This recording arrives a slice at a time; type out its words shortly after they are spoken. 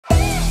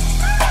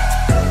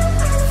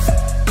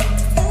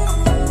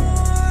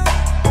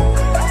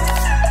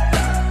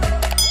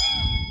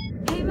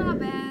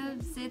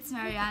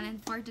everyone,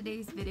 and for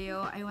today's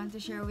video, I want to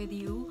share with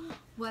you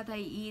what I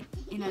eat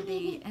in a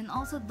day. And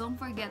also, don't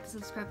forget to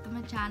subscribe to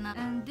my channel.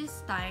 And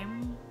this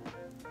time,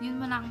 yun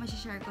muna ang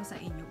masishare ko sa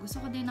inyo. Gusto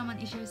ko din naman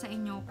i-share sa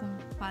inyo kung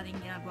paano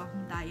ginagawa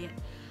kong diet.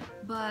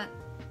 But,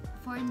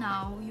 for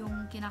now,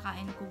 yung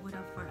kinakain ko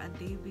muna for a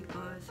day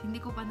because hindi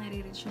ko pa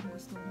nare-reach yung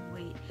gusto kong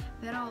weight.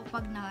 Pero,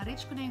 pag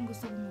na-reach ko na yung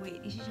gusto kong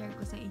weight, i-share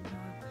ko sa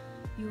inyo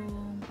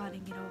yung paano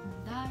ginawa kong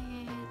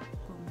diet,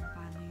 kung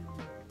paano yung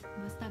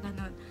basta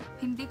ganun.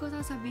 Hindi ko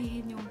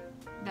sasabihin yung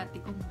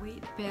dati kong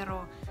weight,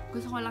 pero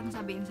gusto ko lang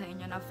sabihin sa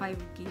inyo na 5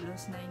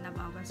 kilos na yung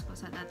nabawas ko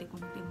sa dati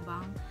kong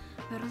timbang.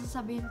 Pero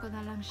sasabihin ko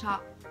na lang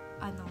siya,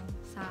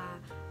 sa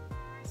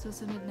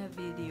susunod na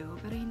video.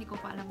 Pero hindi ko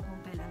pa alam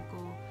kung kailan ko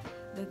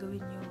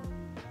gagawin yung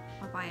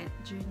papayat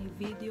journey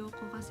video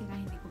ko kasi nga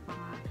hindi ko pa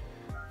nga,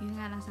 yun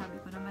nga lang sabi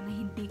ko naman na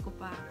hindi ko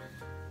pa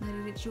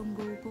nare-reach yung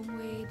goal kong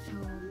weight. So,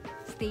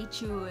 stay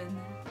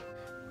tuned.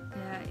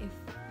 Kaya if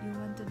you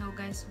want to know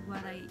guys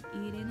what I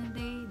eat in a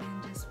day, then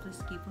just please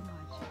keep on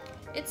watching.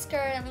 It's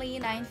currently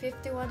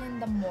 9:51 in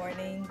the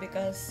morning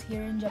because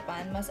here in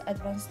Japan, mas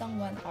advanced ng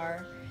 1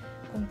 hour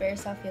compare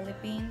sa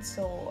Philippines.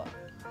 So,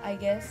 I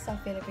guess sa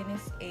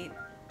Philippines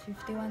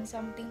 8:51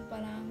 something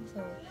pa lang.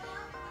 So,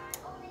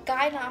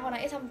 kakain lang ako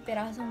ng isang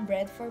pirasong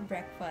bread for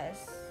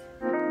breakfast.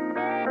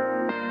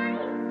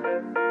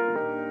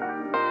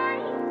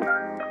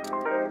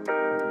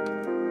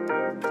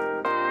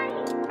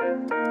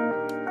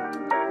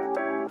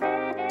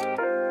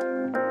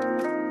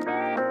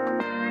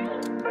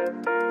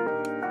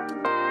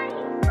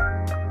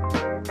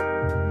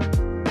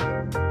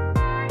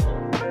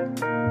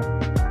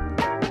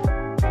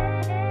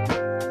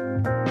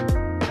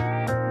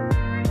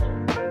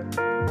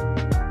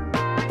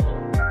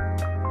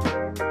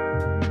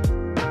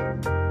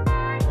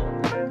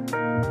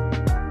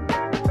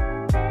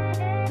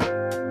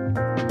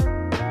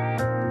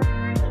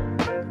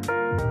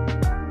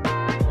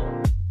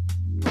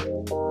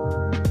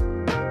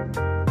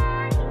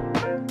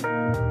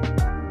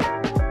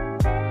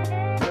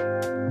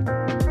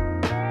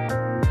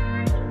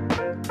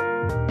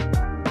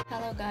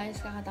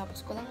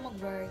 Kakatapos ko lang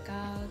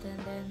mag-workout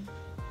and then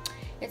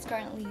it's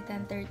currently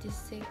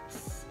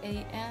 10:36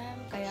 AM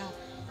kaya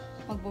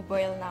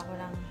magbo-boil na ako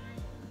ng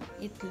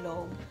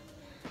itlog.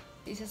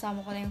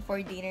 Isasama ko na yung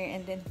for dinner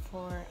and then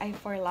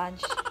for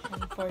lunch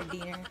and for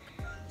dinner.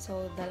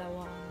 So,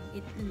 dalawang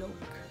itlog.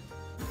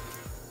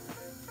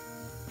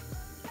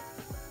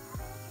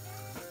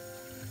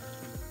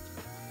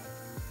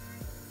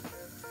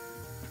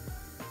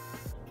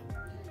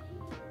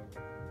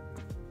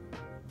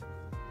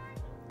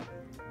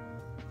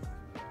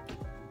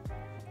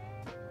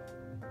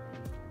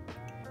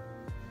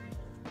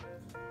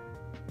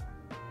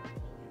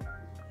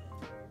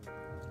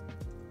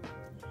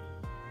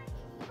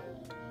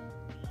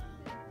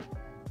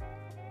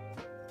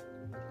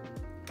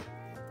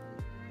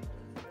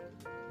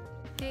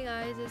 Hey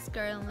guys, it's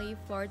currently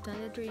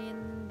 4:23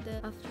 in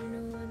the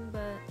afternoon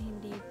but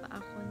hindi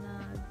pa ako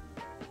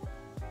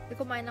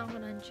kumain ako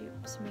ng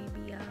chips,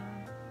 maybe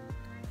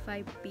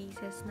 5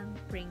 pieces ng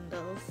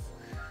Pringles.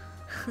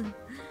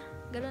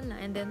 Ganun lang,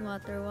 and then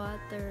water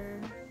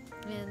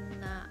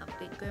and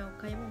update ko yung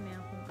kayo mamaya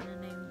kung ano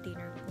na yung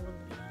dinner ko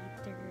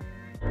later.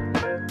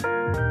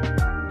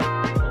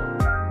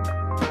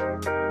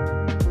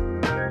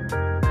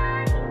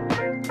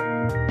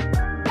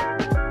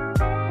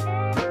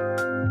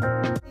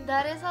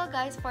 That is all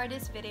guys for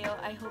this video.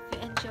 I hope you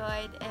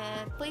enjoyed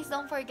and please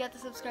don't forget to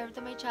subscribe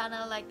to my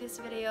channel, like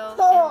this video,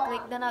 and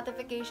click the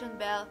notification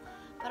bell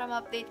para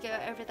ma-update kayo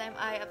every time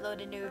I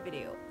upload a new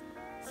video.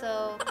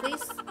 So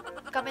please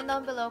comment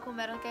down below kung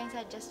meron kayong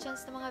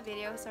suggestions ng mga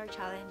videos or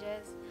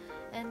challenges.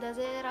 And that's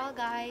it all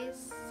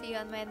guys. See you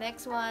on my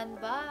next one.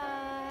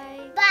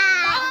 Bye!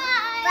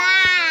 Bye!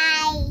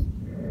 Bye!